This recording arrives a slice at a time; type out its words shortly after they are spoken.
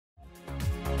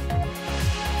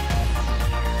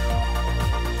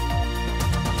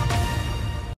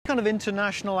kind of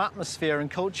international atmosphere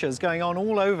and cultures going on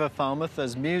all over Falmouth.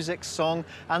 There's music, song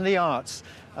and the arts,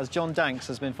 as John Danks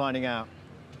has been finding out.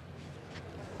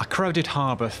 A crowded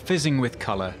harbour fizzing with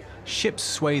colour, ships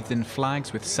swathed in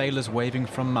flags with sailors waving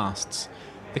from masts.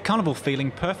 The carnival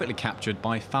feeling perfectly captured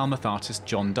by Falmouth artist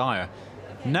John Dyer.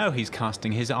 Now he's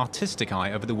casting his artistic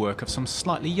eye over the work of some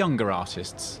slightly younger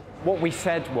artists. What we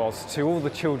said was to all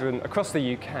the children across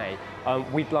the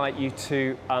UK, we'd like you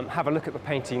to have a look at the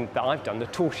painting that I've done, the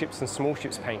tall ships and small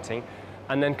ships painting,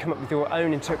 and then come up with your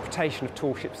own interpretation of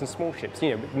tall ships and small ships.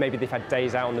 You know, maybe they've had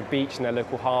days out on the beach in their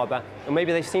local harbour, or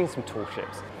maybe they've seen some tall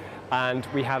ships. And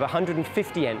we have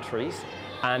 150 entries,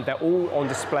 and they're all on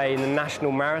display in the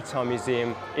National Maritime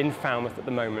Museum in Falmouth at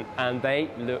the moment, and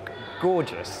they look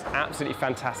gorgeous, absolutely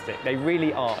fantastic. They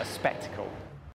really are a spectacle.